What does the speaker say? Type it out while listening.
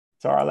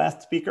So our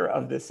last speaker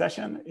of this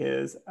session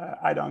is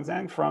Aidong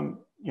Zhang from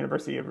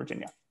University of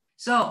Virginia.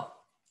 So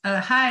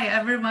hi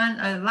everyone,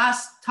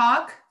 last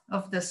talk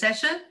of the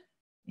session.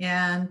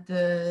 And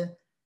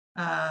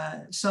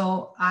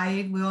so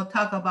I will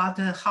talk about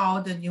how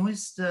the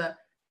newest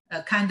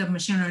kind of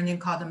machine learning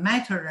called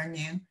meta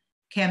learning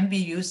can be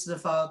used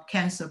for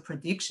cancer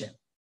prediction.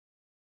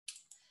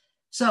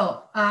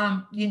 So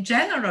in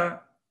general,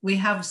 we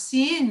have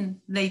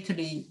seen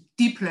lately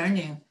deep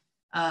learning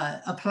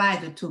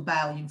applied to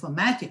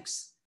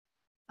bioinformatics.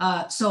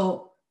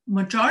 So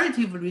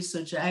majority of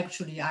research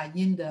actually are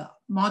in the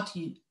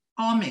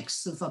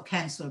multi-omics for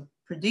cancer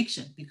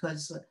prediction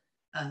because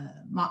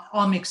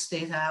omics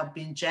data have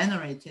been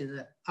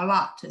generated a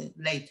lot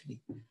lately.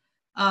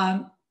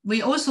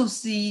 We also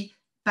see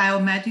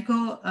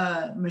biomedical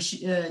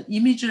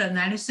image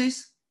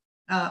analysis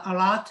a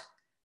lot,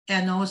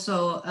 and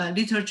also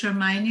literature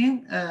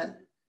mining,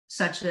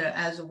 such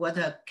as what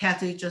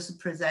Kathy just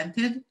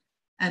presented,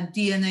 and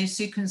DNA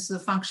sequence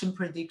function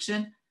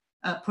prediction,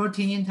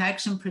 protein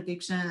interaction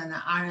prediction, and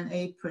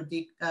RNA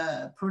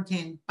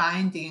protein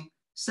binding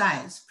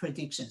size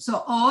prediction.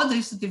 So all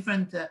these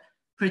different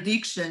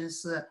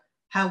predictions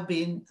have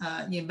been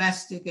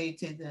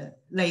investigated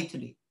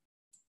lately.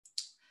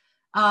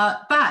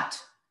 But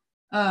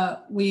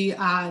we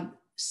are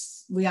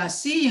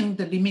seeing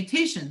the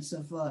limitations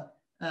of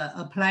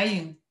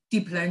applying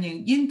deep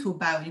learning into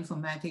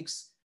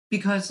bioinformatics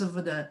because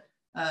of the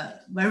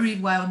very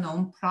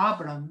well-known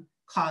problem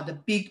called the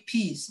big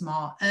P,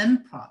 small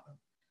n problem,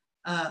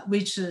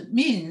 which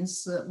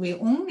means we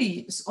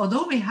only,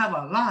 although we have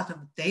a lot of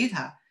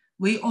data,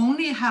 we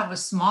only have a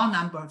small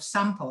number of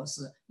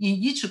samples in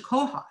each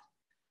cohort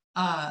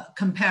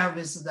compared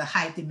with the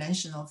high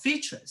dimensional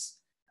features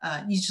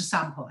each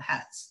sample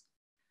has.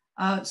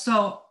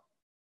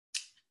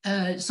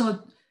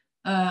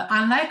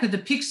 Unlike the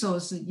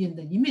pixels in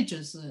the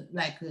images,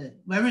 like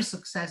very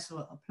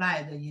successful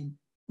applied in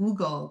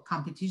Google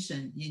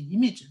competition in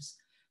images,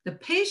 the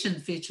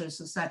patient features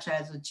such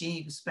as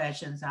gene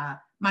expressions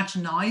are much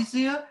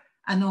noisier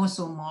and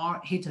also more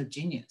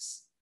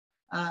heterogeneous.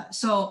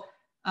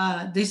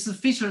 These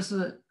features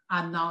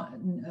are not,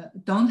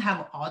 don't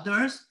have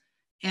orders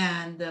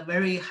and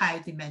very high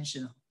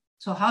dimensional.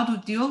 So how to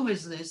deal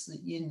with this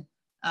in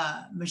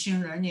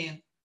machine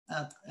learning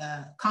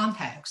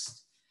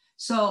context?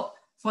 So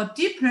for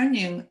deep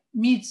learning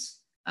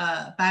meets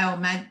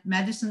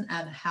biomedicine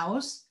and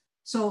health.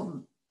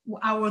 So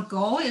our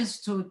goal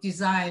is to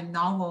design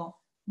novel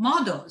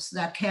models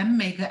that can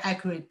make an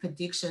accurate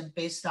prediction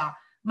based on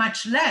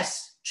much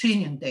less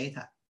training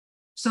data.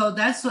 So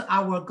that's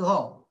our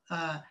goal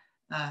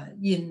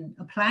in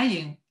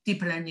applying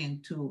deep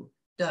learning to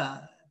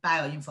the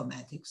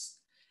bioinformatics.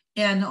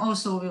 And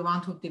also we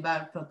want to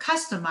develop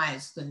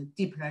customized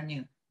deep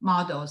learning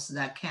models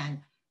that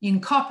can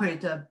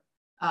incorporate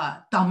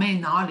domain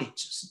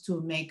knowledge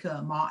to make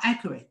more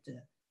accurate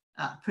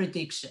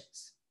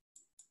predictions.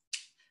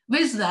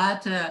 With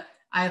that,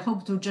 I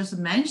hope to just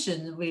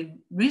mention, we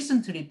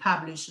recently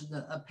published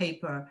a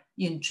paper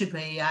in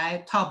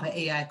AAAI, top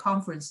AI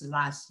conference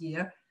last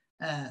year.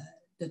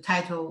 The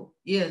title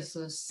is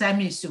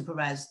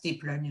Semi-Supervised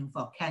Deep Learning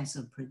for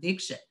Cancer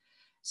Prediction.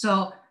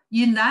 So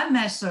in that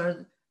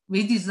method,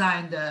 we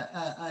designed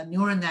a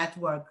neural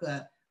network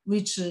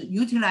which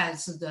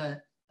utilizes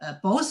the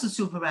both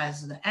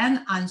supervised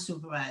and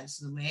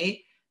unsupervised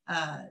way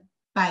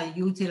by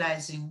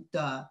utilizing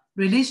the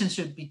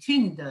relationship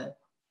between the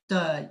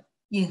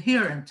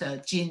inherent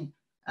gene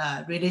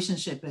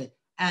relationship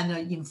and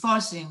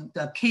enforcing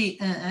the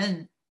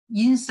KNN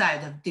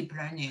inside of deep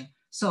learning.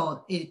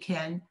 So it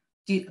can,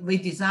 we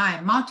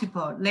design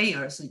multiple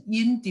layers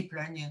in deep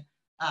learning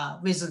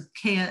with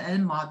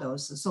KNN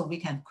models so we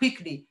can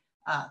quickly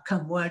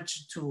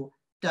converge to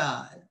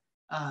the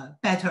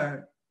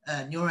better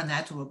neural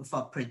network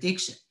for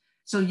prediction.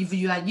 So if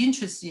you are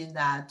interested in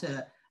that,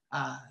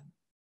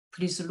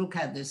 please look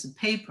at this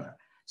paper.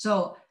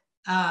 So,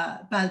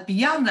 but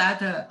beyond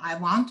that, I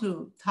want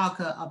to talk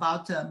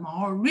about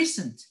more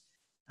recent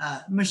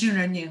machine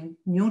learning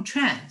new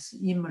trends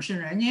in machine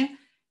learning,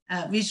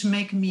 which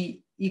make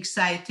me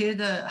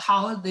excited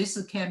how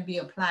this can be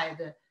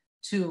applied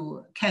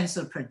to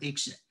cancer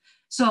prediction.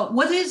 So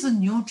what is a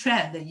new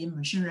trend in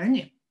machine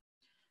learning?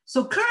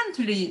 So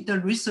currently the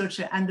research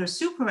under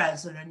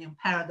supervised learning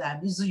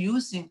paradigm is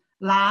using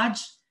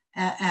large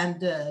and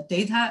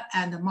data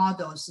and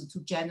models to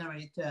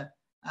generate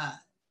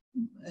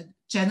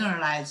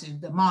generalizing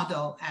the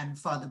model and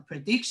for the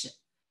prediction.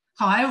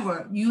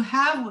 However, you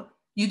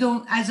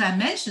don't, as I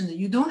mentioned,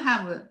 you don't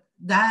have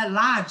that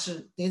large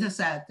data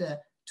set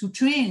to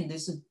train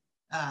this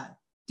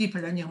deep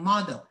learning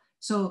model.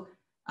 So,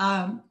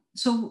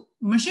 so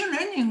machine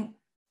learning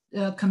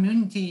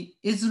community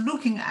is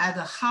looking at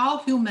how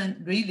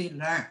humans really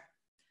learn.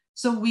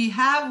 So we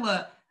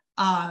have,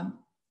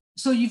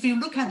 so if you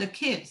look at the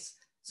kids,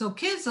 so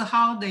kids,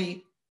 how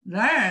they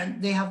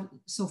learn, they have,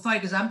 so for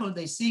example,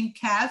 they see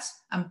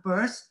cats and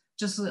birds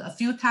just a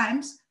few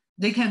times,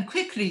 they can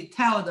quickly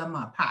tell them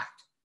apart,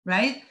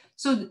 right?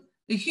 So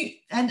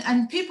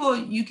And people,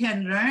 you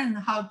can learn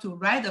how to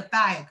ride a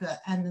bike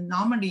and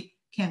normally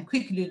can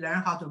quickly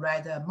learn how to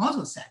ride a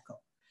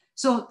motorcycle.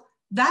 So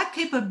that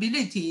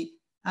capability,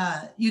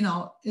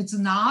 it's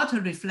not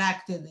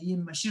reflected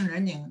in machine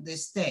learning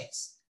these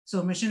days.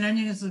 So machine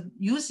learning is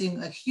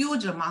using a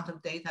huge amount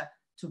of data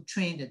to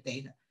train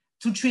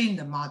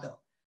the model.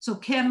 So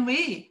can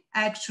we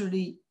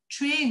actually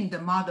train the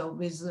model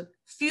with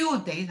few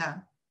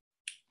data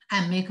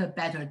and make a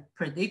better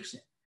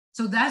prediction?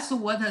 So that's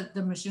what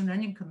the machine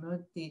learning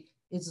community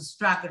is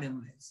struggling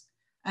with.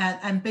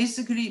 And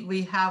basically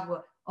we have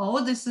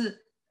all this,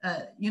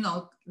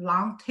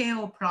 long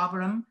tail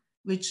problem,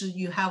 which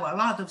you have a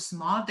lot of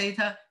small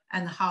data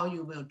and how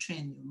you will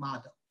train your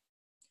model.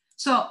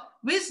 So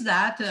with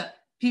that,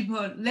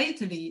 people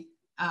lately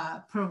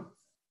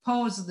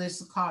propose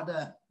this called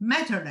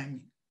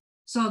meta-learning.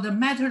 So the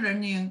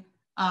meta-learning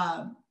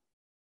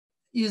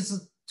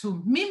is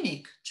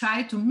to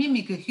try to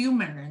mimic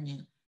human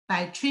learning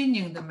by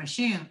training the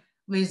machine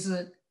with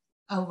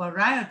a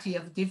variety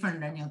of different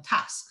learning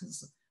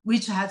tasks,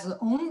 which has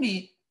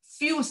only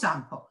few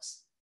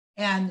samples.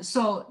 And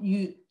so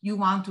you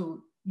want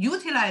to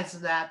utilize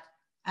that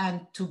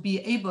and to be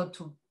able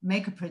to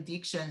make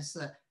predictions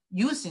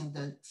using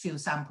the few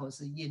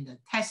samples in the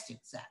testing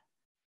set.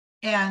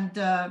 And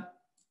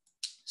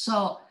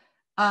so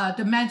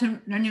the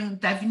meta-learning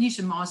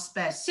definition more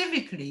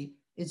specifically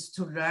is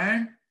to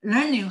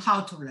learning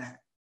how to learn.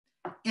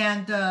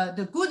 And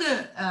the good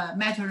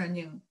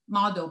meta-learning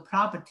model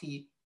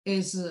property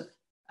is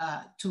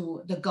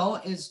the goal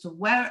is to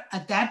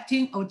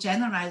adapting or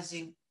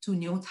generalizing to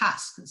new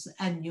tasks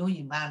and new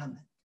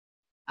environment.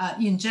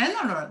 In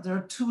general, there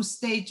are two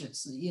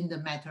stages in the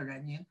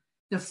meta-learning.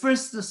 The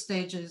first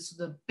stage is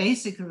the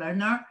basic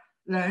learner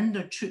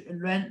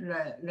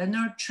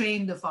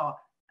trained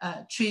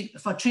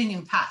for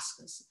training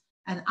tasks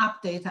and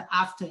update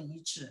after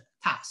each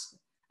task.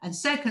 And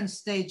second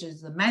stage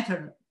is the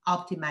meta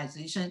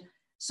optimization,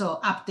 so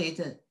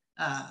updated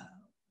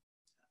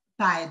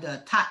by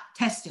the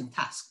testing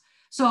task.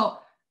 So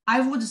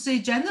I would say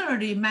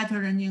generally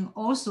meta-learning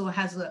also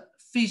has a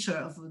feature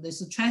of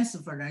this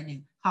transfer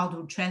learning, how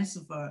to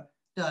transfer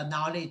the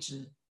knowledge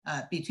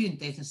between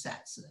data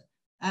sets.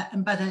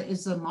 But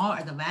it's more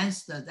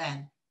advanced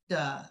than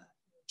the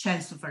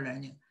transfer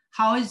learning.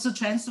 How is the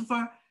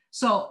transfer?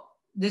 So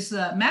this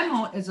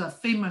memo is a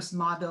famous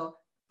model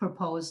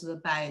proposed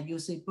by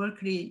UC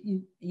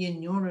Berkeley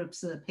in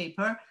Europe's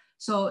paper.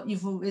 So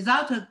if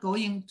without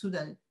going to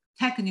the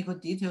technical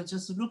detail,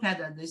 just look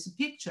at this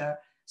picture.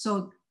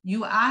 So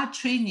you are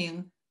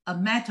training a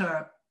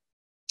matter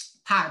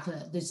part,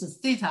 this is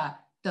theta,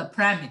 the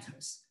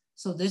parameters.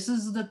 So this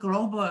is the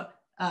global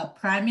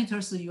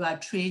parameters you are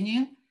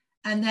training.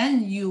 And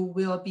then you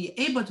will be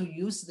able to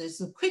use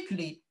this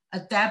quickly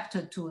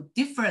adapt to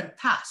different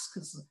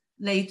tasks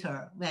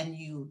later when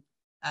you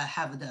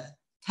have the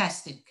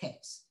testing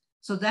case.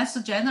 So that's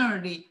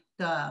generally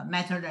the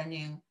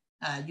meta-learning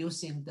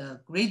using the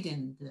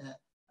gradient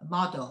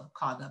model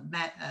called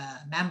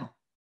memo.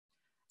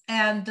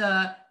 And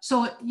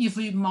so if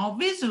we more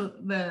visible,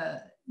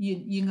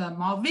 in a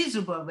more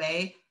visible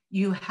way,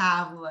 you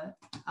have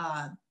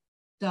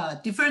the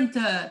different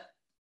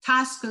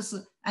tasks,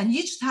 and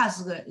each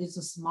task is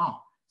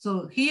small.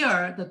 So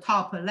here, the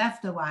top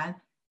left one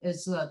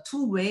is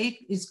two-way,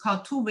 it's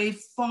called two-way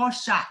 4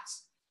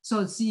 shots.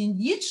 So it's in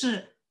each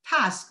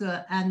task,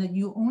 and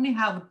you only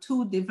have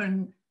 2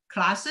 different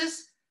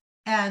classes,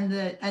 and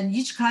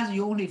each class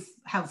you only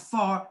have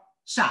 4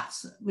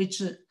 shots,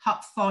 which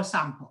have 4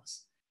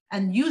 samples.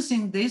 And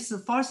using these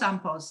 4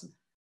 samples,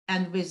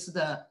 and with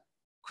the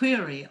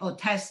query or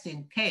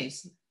testing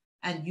case,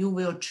 and you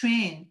will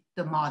train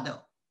the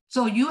model.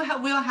 So you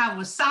will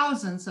have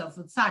thousands of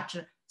such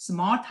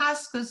small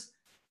tasks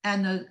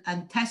and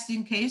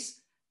testing case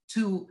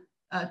to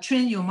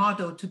train your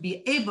model to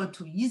be able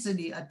to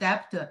easily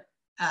adapt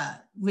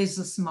with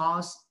a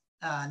small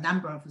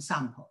number of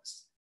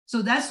samples.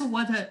 So that's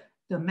what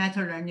the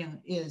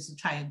meta-learning is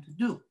trying to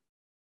do.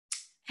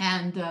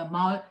 And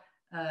more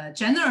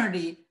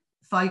generally,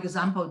 for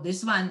example,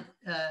 this one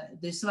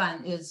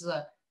is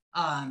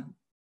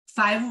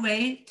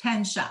 5-way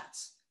 10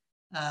 shots.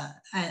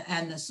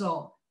 And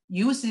so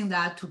using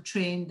that to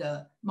train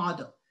the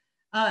model.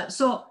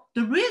 So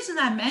the reason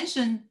I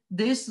mentioned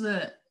this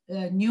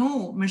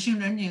new machine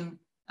learning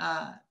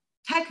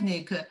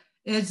technique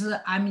is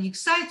I'm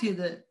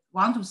excited,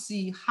 want to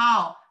see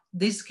how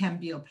this can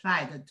be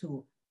applied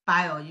to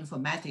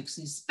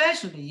bioinformatics,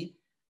 especially,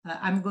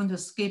 I'm going to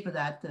skip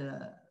that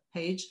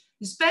page,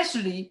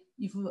 especially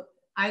if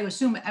I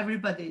assume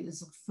everybody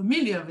is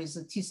familiar with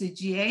the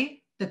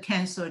TCGA, the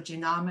Cancer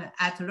Genome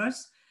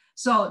Atlas.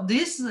 So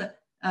this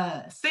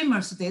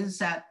famous data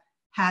set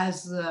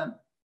has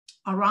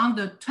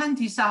around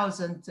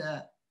 20,000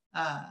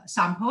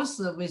 samples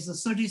with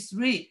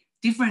 33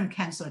 different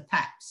cancer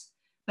types.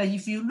 But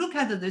if you look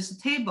at this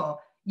table,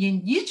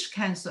 in each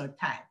cancer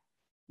type,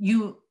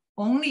 you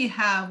only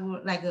have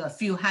like a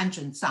few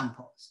hundred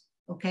samples,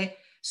 okay?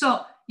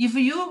 So if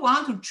you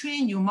want to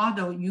train your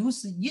model,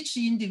 use each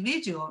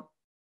individual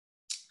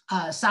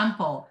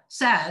sample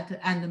set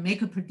and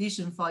make a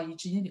prediction for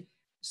each individual.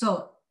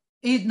 So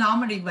it's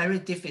normally very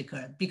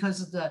difficult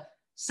because the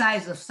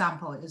size of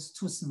sample is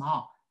too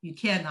small. You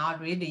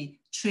cannot really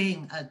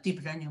train a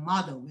deep learning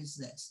model with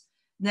this.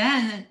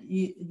 Then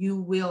you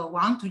will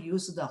want to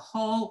use the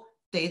whole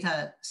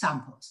data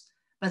samples.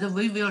 But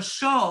we will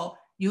show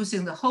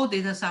using the whole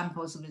data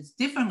samples with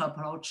different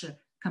approach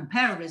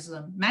compared with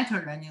the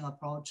meta-learning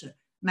approach.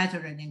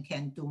 Meta-learning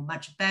can do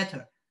much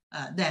better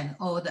than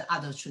all the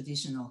other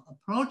traditional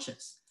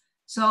approaches.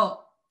 So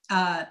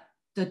the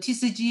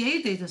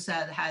TCGA data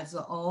set has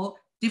all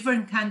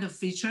different kind of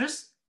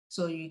features.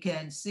 So you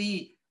can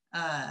see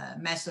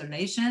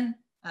methylation,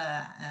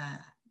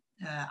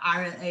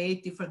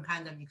 RNA, different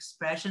kind of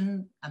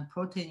expression and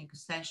protein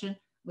extension.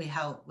 We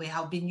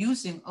have been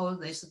using all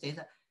these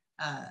data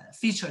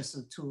features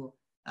to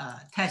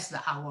test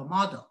our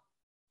model.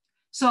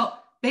 So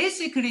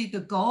basically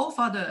the goal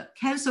for the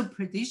cancer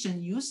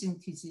prediction using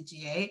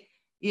TCGA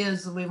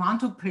is we want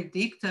to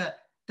predict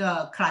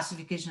the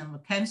classification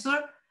of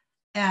cancer.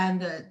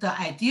 And the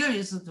idea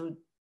is to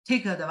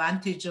take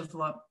advantage of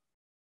label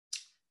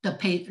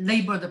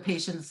the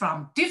patient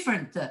from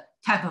different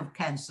type of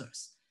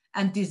cancers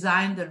and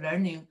design the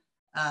learning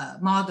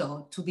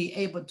model to be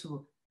able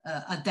to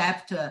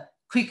adapt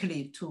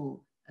quickly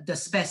to the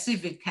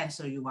specific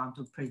cancer you want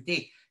to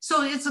predict.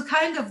 So it's a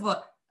kind of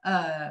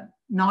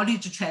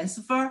knowledge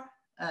transfer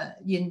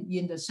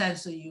in the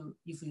sense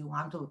if you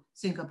want to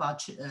think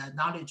about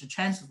knowledge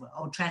transfer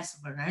or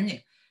transfer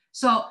learning.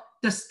 So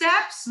the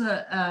steps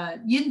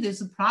in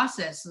this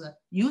process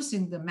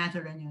using the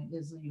meta-learning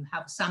is you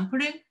have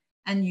sampling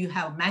and you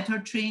have meta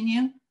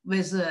training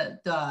with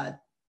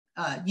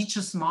each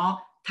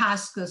small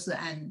tasks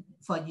and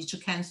for each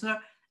cancer,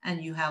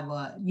 and you have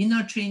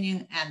inner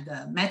training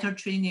and meta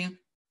training,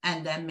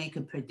 and then make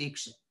a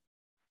prediction.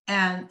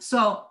 And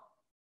so,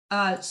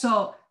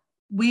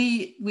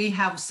 we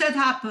have set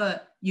up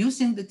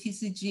using the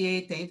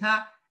TCGA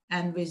data,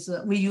 and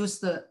we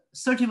used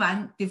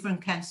 31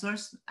 different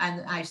cancers,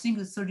 and I think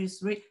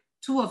 33,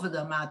 2 of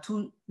them are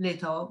too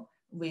little,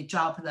 we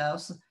drop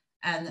those.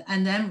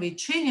 And then we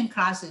training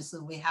classes,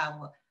 we have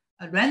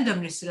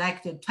randomly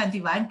selected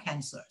 21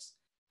 cancers.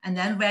 And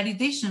then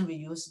validation, we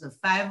use the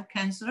 5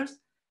 cancers.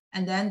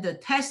 And then the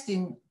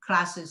testing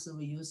classes,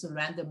 we use the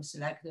random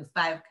selected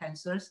 5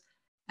 cancers.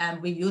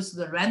 And we use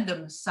the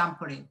random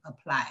sampling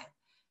applied.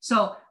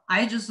 So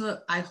I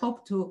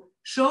hope to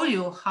show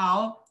you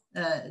how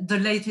the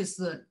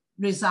latest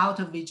result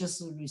we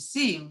just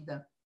received.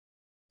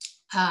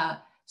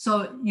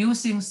 So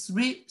using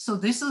 3, so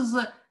this is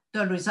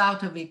the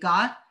result we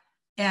got.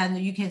 And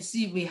you can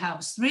see we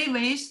have 3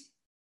 ways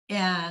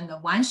and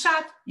 1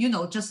 shot,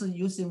 just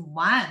using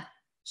 1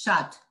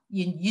 shot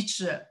in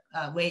each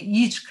way,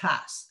 each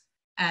class.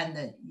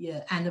 And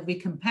we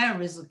compare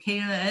with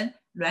KGML,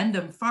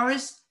 random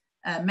forest,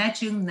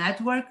 matching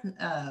network,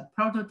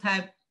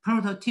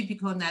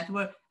 prototypical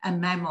network,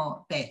 and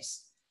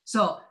memo-based.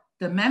 So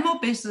the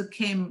memo-based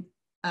came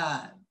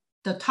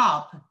the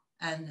top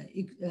and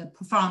it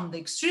performed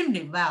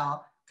extremely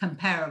well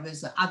compared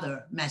with the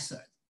other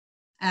method.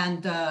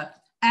 And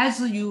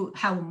as you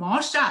have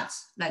more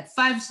shots, like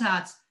 5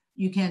 shots,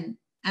 you can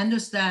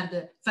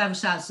understand 5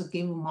 shots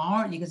give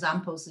more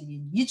examples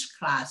in each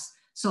class,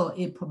 so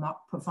it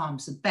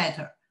performs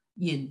better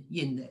in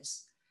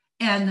this.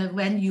 And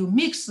when you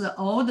mix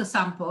all the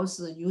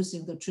samples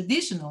using the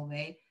traditional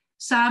way,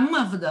 some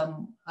of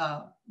them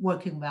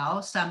working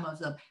well, some of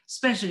them,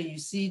 especially you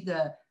see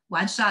the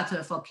 1 shot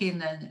for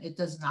KGML, it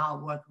does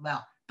not work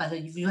well. But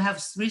if you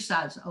have 3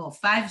 shots or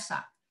 5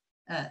 shots,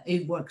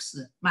 it works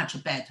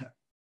much better.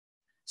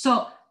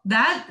 So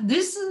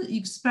this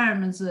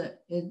experiments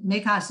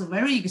make us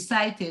very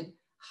excited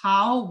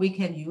how we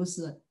can use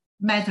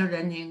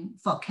meta-learning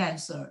for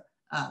cancer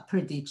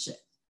prediction.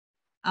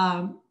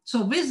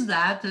 So with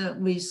that,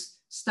 we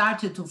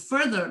started to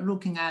further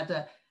looking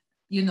at,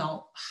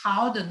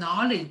 how the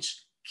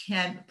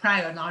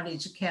prior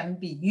knowledge can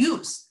be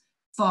used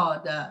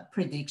for the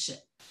prediction.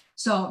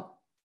 So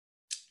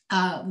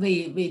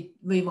we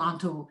want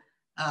to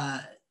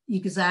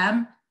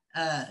examine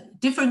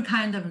different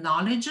kind of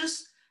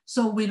knowledges.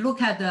 So we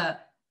look at the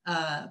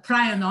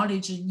prior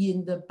knowledge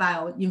in the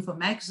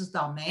bioinformatics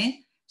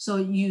domain. So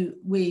you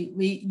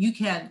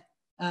can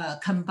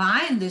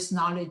combine this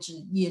knowledge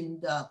in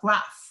the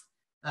graph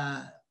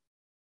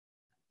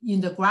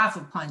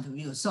point of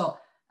view. So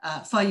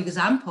for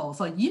example,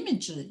 for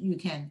image, you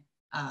can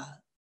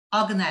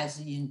organize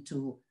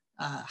into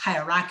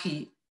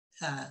hierarchy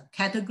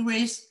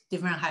categories,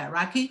 different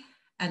hierarchy.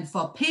 And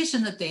for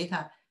patient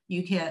data,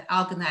 you can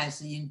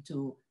organize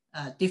into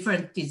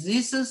different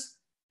diseases.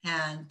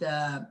 And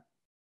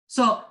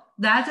so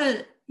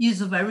that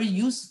is very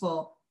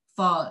useful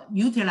for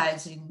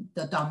utilizing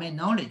the domain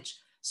knowledge.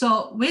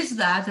 So with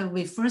that,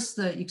 we first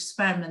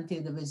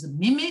experimented with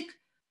MIMIC,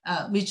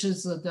 which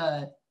is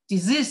the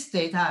disease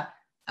data,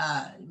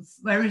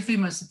 very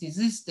famous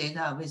disease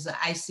data with the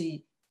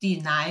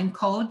ICD-9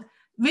 code,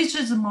 which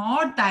is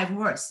more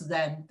diverse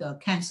than the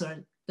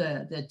cancer,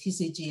 the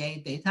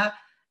TCGA data.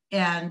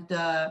 And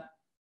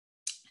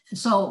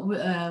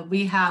so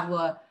we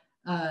have,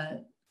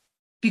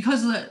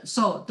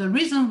 so the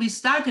reason we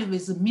started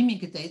with the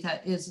mimic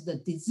data is the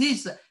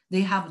disease,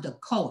 they have the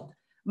code.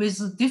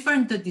 With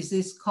different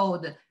disease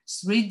code,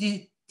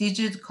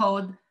 3-digit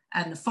code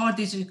and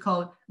 4-digit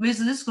code. With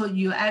this code,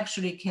 you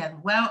actually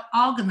can well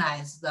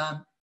organize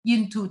them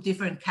into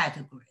different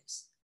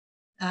categories.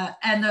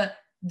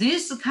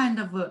 This kind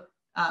of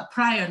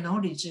prior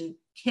knowledge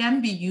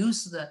can be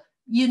used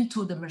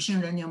into the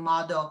machine learning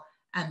model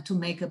and to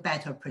make a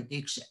better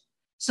prediction.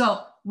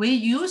 So we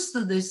used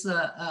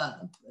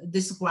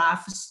these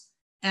graphs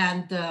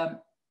and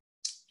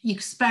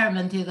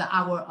experimented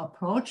our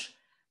approach.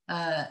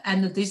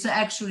 And this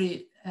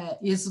actually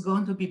is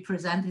going to be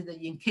presented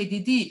in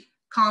KDD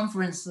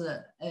conference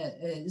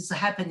is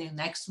happening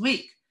next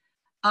week.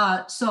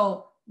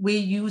 So we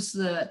use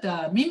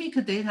the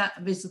mimic data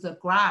with the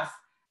graph,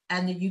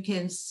 and you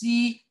can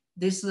see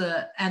this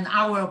and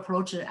our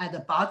approach at the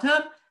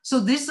bottom. So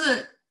this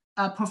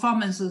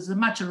performance is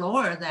much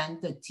lower than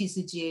the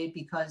TCGA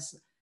because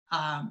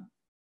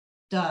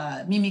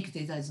the mimic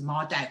data is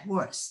more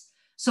diverse.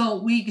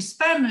 So we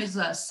experiment with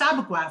a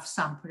subgraph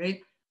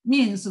sampling,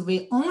 means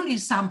we only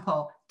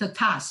sample the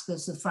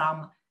tasks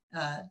from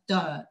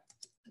the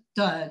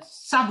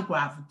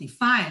subgraph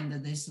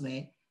defined this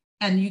way.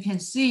 And you can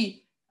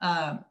see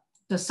the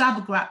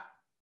subgraph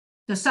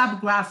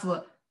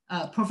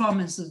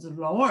performance is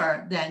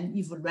lower than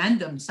if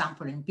random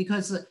sampling,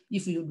 because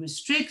if you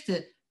restrict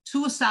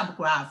to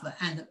subgraph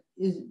and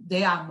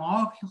they are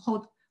more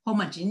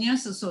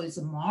homogeneous, so it's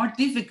more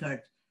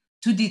difficult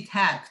to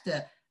detect,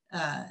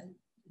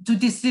 to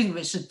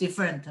distinguish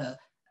different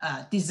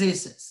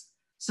diseases.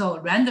 So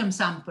random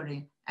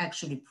sampling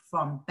actually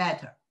perform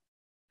better.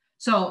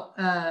 So,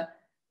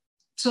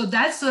 so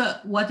that's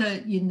what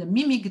in the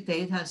mimic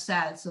data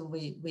sets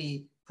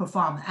we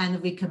perform,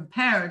 and we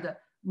compared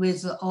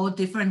with all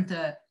different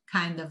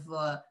kind of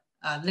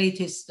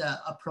latest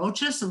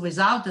approaches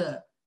without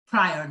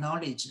prior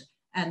knowledge.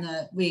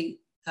 And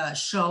we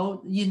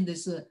show in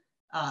this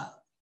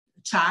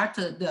chart,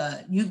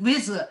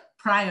 with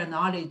prior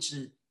knowledge,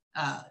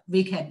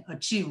 we can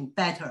achieve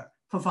better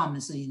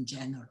performance in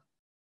general.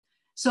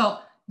 So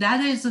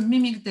that is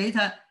mimic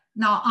data.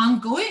 Now,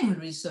 ongoing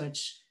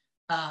research,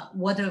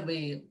 what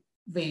we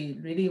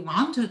really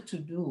wanted to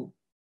do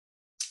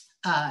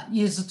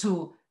is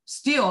to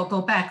still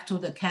go back to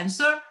the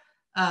cancer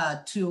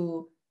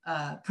to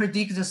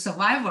predict the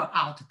survival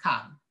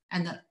outcome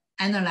and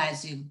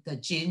analyzing the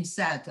gene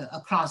set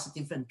across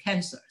different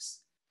cancers.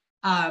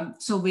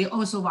 So we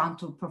also want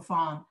to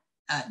perform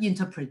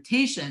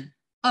interpretation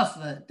of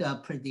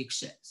the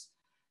predictions.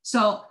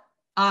 So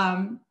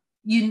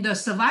in the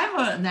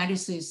survival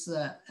analysis,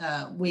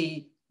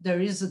 there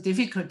is a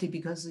difficulty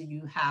because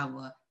you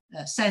have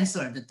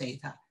censored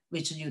data,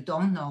 which you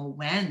don't know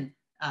when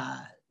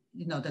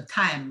the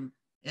time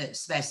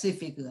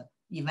specific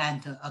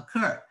event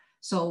occurred.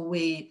 So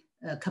we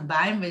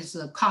combine with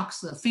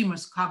Cox,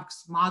 famous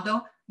Cox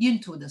model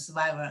into the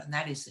survival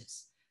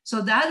analysis.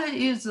 So that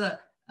is a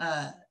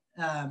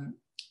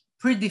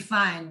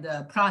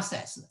predefined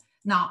process.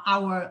 Now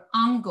our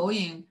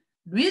ongoing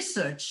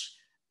research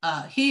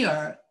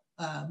here,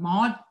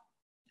 more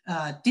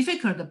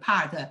difficult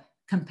part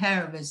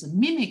compared with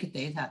mimic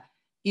data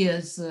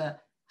is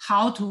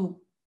how to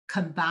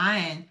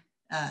combine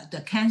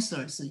the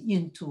cancers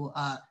into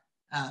a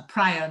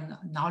prior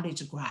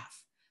knowledge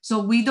graph. So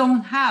we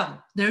don't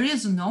have, there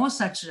is no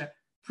such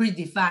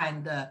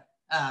predefined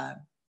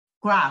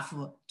graph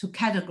to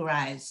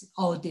categorize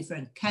all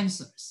different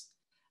cancers.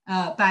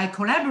 By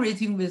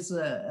collaborating with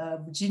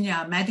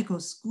Virginia Medical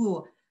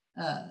School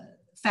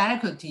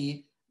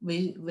faculty,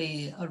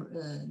 lately,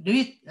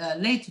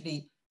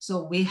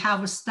 so we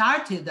have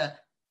started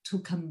to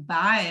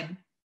combine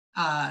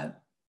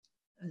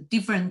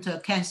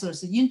different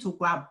cancers into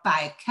graph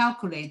by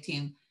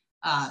calculating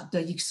the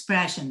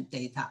expression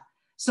data.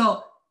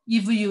 So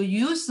if you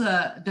use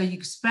the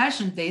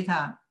expression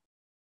data,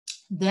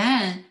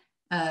 then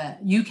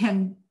you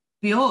can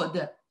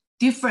build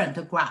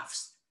different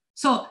graphs.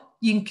 So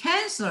in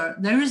cancer,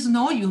 there is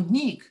no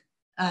unique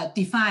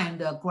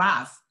defined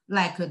graph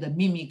like the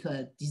mimic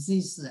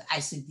disease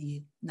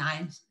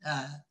ICD-9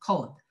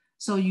 code.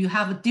 So you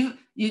have you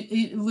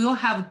will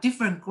have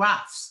different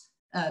graphs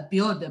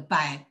built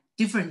by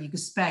different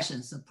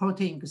expressions,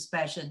 protein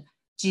expression,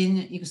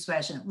 gene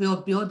expression.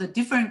 We'll build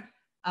different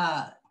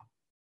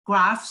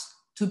graphs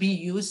to be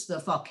used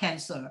for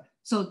cancer.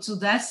 So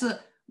that's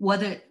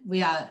what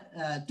we are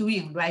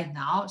doing right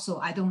now. So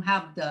I don't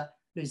have the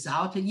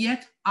result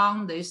yet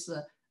on this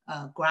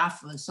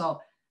graph.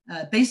 So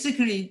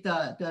basically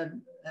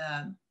the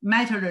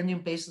meta-learning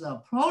based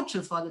approach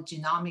for the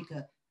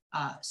genomic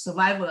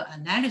survival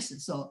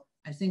analysis. So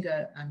I think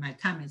my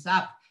time is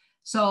up.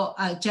 So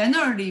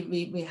generally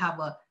we have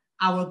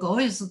our goal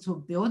is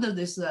to build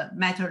this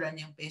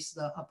meta-learning based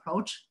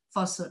approach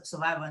for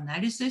survival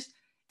analysis.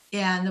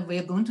 And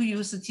we're going to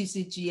use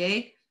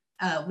TCGA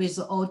with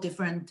all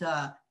different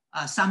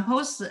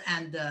samples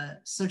and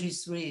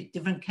 33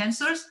 different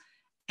cancers.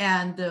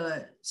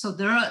 And so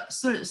there are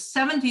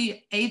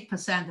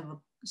 78% of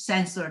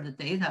censored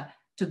data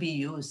to be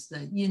used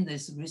in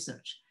this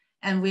research.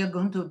 And we are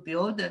going to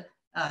build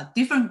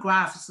different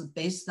graphs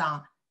based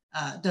on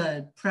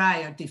the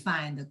prior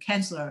defined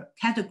cancer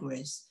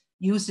categories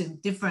using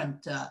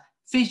different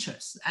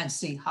features and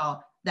see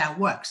how that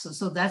works.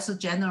 So that's a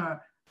general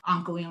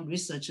ongoing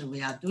research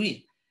we are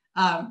doing.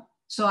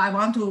 So I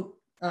want to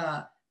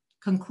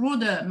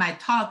conclude my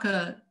talk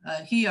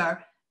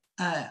here.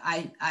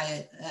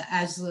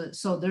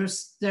 So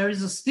there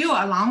is still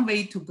a long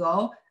way to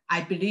go,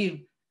 I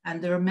believe,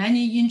 and there are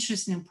many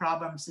interesting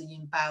problems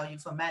in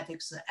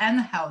bioinformatics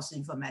and health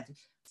informatics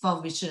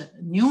for which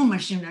new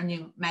machine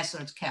learning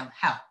methods can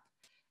help.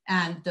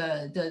 And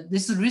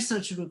this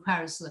research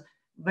requires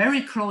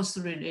very close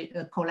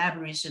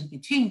collaboration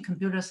between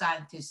computer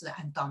scientists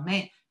and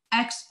domain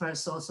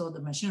experts, so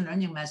the machine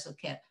learning method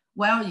can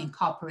well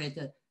incorporate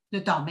the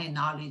domain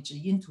knowledge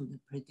into the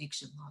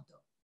prediction model.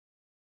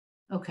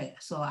 Okay,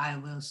 so I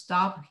will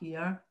stop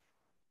here.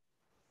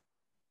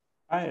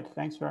 All right,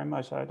 thanks very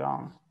much,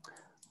 Aidong.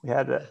 We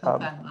had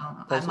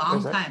I'm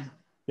on time.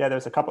 Yeah,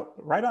 there's a couple,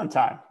 right on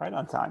time, right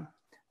on time.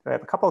 I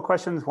have a couple of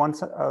questions, one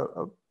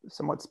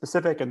somewhat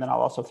specific, and then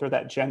I'll also throw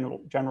that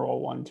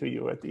general one to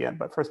you at the end.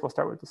 But first, we'll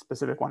start with the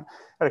specific one.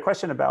 I had a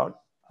question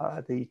about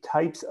the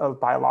types of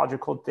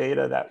biological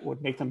data that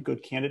would make them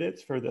good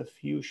candidates for the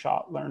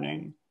few-shot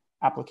learning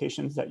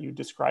applications that you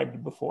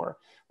described before.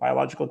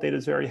 Biological data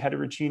is very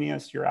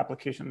heterogeneous. Your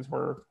applications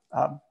were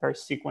very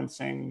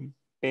sequencing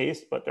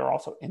based, but there are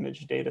also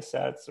image data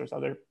sets. There's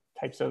other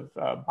types of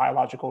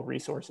biological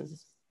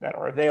resources that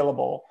are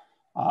available.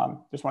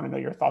 Just want to know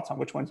your thoughts on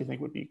which ones you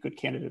think would be good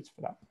candidates for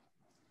that.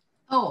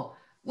 Oh,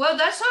 well,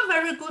 that's a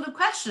very good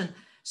question.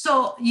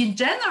 So in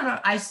general,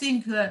 I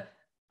think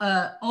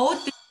all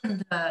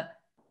different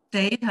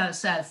data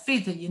sets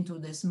fit into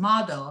this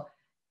model,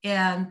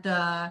 and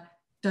the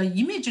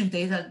imaging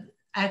data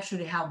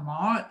actually have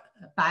more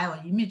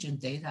bioimaging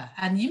data,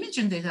 and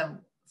imaging data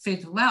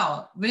fit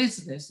well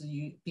with this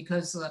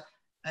because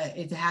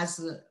it has,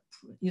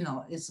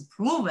 it's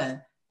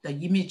proven the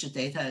image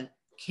data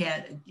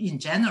can, in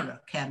general,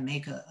 can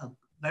make a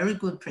very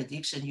good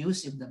prediction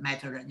using the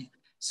meta-learning.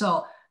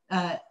 So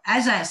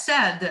as I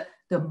said,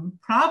 the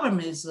problem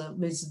is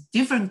with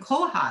different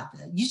cohort.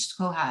 Each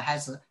cohort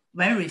has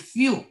very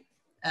few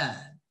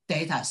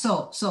data.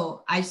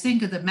 So I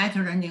think the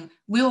meta-learning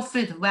will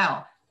fit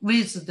well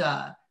with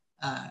the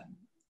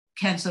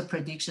cancer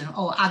prediction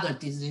or other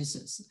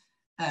diseases.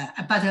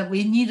 But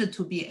we need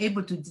to be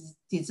able to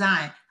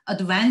design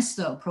advanced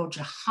approach,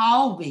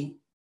 how the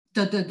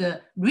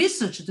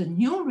research, the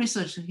new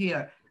research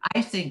here,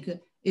 I think,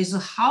 is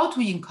how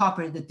to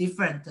incorporate the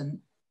different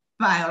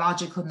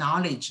biological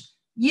knowledge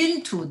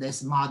into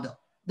this model.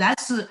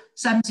 That's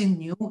something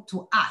new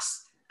to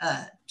us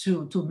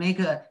to make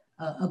a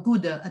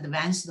good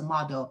advanced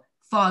model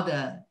for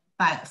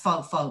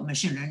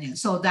machine learning.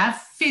 So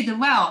that fit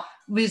well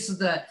with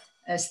the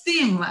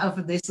theme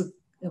of this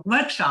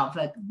workshop,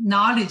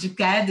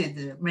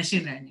 knowledge-guided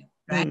machine learning,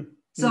 right? Mm-hmm.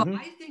 So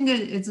I think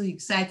it's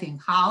exciting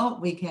how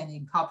we can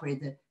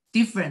incorporate the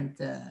different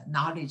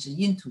knowledge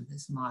into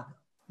this model.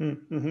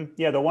 Mm-hmm.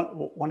 Yeah, the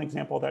one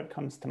example that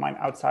comes to mind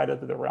outside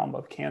of the realm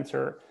of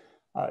cancer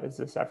is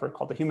this effort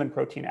called the Human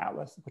Protein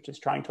Atlas, which is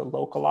trying to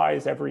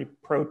localize every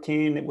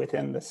protein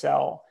within the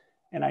cell.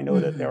 And I know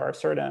that there are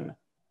certain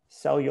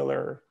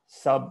cellular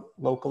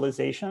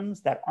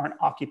sub-localizations that aren't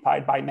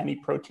occupied by many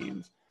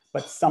proteins,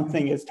 but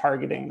something is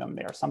targeting them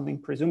there, something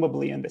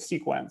presumably in the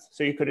sequence.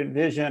 So you could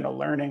envision a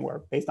learning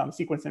where, based on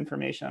sequence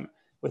information,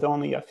 with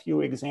only a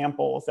few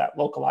examples that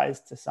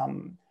localize to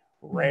some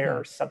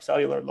rare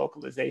subcellular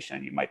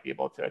localization, you might be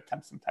able to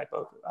attempt some type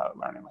of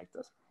learning like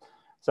this.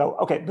 So,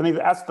 okay, let me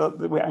ask I'm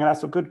gonna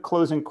ask a good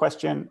closing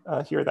question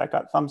here that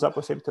got thumbs up.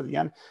 We'll save it to the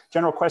end.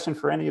 General question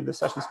for any of the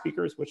session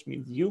speakers, which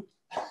means you.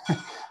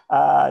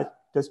 What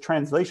does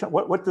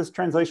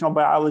translational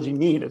biology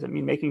mean? Does it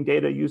mean making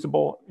data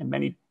usable in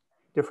many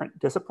different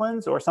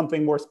disciplines, or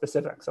something more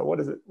specific? So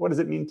what does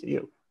it mean to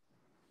you?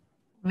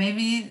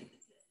 Maybe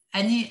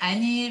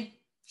any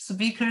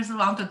speakers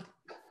want to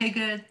take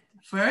it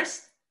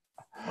first?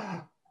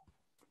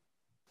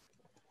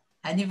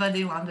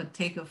 Anybody want to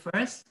take it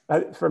first?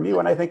 For me,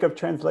 when I think of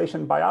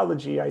translation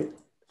biology, I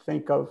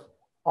think of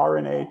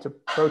RNA to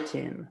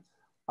protein.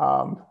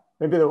 But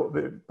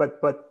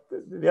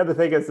the other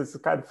thing is this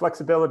kind of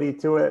flexibility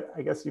to it.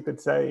 I guess you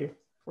could say,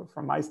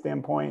 from my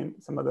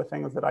standpoint, some of the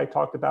things that I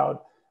talked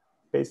about,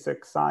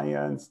 basic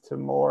science to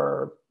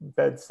more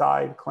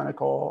bedside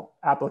clinical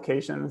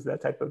applications,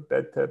 that type of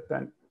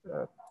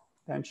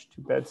bench to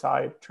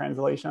bedside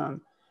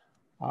translation.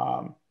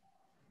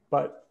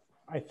 But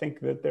I think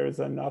that there's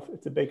enough,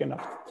 it's a big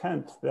enough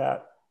tent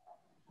that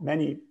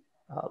many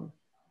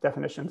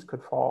definitions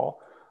could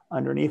fall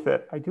underneath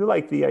it. I do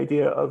like the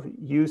idea of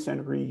use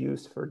and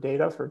reuse for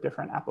data for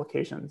different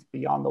applications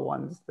beyond the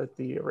ones that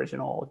the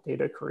original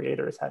data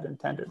creators had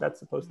intended. That's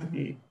supposed to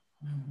be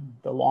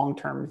the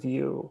long-term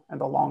view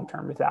and the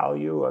long-term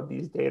value of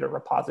these data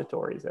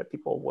repositories that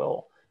people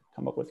will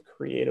come up with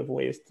creative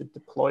ways to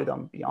deploy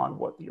them beyond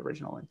what the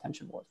original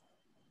intention was.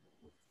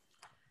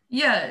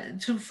 Yeah,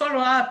 to follow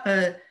up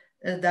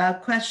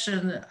that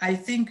question, I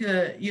think,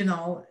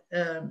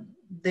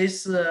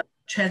 this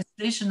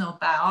translational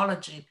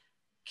biology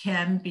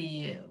can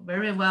be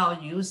very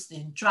well used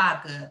in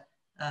drug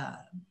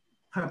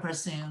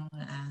purposing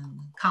and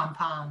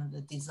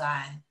compound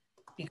design,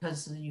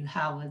 because you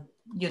have,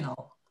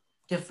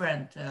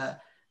 different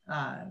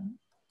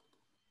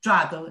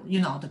drug,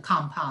 the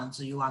compounds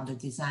you want to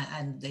design,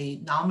 and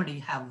they normally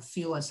have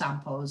fewer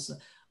samples,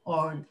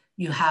 or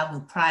you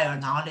have prior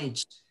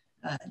knowledge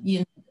a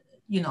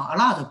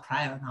lot of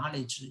prior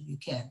knowledge you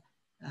can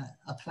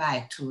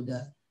apply to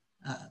the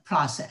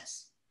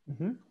process.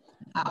 Mm-hmm.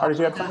 Marta, do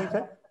you have something to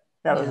say?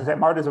 Yeah, I was going to say,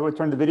 Marta, we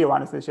turned the video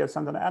on. Does she have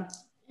something to add?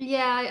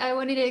 Yeah, I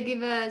wanted to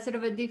give a sort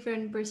of a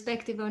different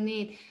perspective on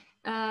it.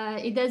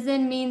 It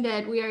doesn't mean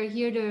that we are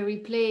here to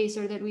replace,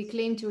 or that we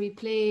claim to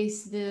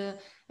replace the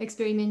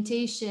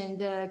experimentation,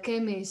 the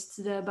chemists,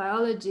 the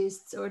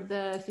biologists, or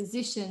the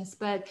physicians,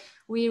 but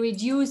we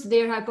reduce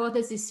their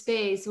hypothesis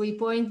space. We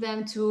point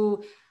them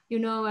to,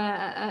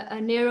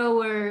 a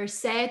narrower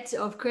set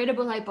of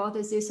credible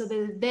hypotheses, so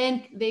that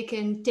then they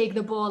can take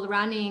the ball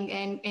running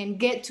and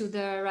get to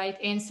the right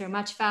answer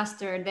much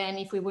faster than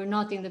if we were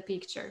not in the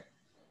picture.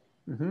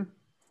 Mm-hmm.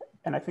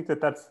 And I think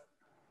that that's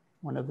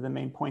one of the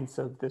main points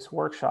of this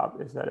workshop,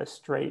 is that a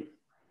straight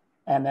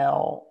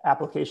ML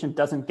application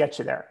doesn't get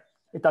you there.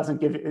 It doesn't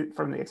give it,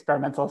 from the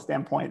experimental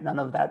standpoint, none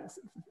of that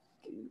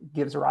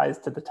gives rise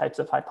to the types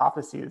of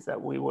hypotheses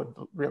that we would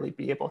really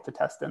be able to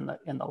test in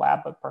the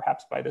lab, but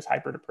perhaps by this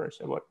hybrid approach.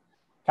 So what,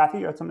 Kathy,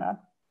 you had something to add?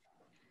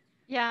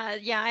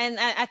 Yeah, and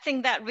I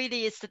think that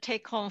really is the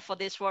take home for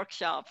this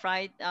workshop,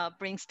 right?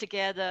 Brings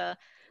together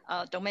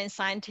domain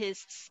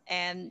scientists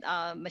and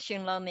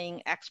machine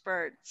learning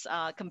experts,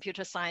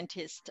 computer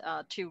scientists,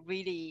 to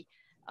really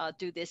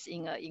do this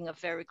in a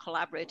very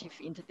collaborative,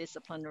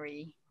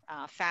 interdisciplinary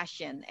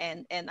fashion.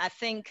 And I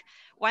think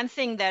one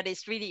thing that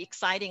is really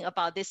exciting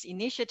about this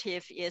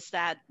initiative is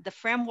that the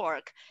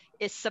framework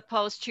is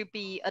supposed to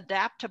be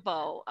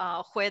adaptable,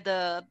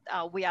 whether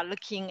we are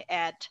looking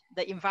at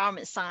the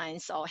environment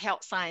science or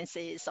health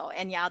sciences or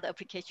any other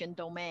application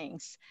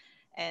domains.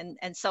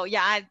 And so,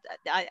 yeah,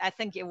 I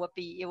think it would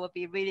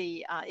be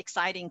really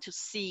exciting to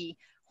see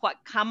what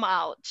come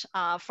out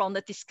from the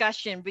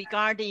discussion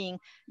regarding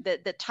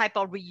the type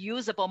of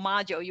reusable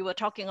module. You were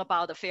talking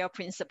about the FAIR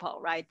principle,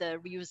 right? The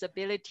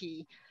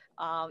reusability,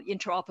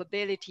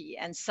 interoperability.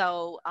 And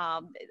so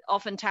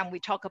oftentimes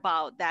we talk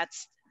about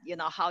that's,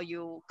 how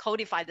you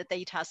codify the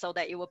data so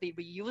that it will be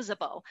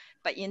reusable.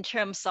 But in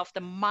terms of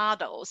the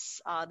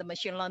models, the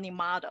machine learning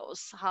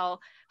models, how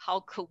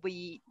could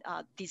we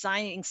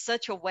design in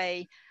such a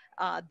way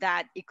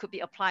that it could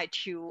be applied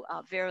to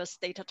various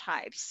data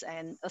types,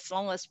 and as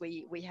long as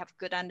we have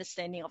good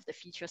understanding of the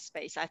feature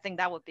space, I think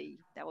that would be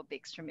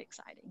extremely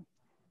exciting.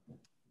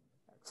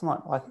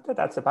 Excellent. Well, I think that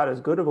that's about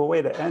as good of a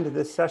way to end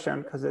this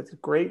session, because it's a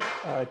great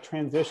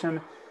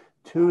transition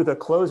to the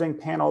closing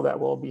panel that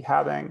we'll be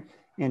having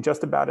in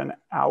just about an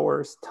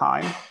hour's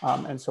time.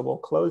 And so we'll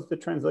close the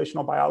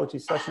translational biology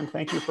session.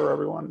 Thank you for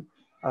everyone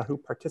who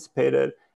participated.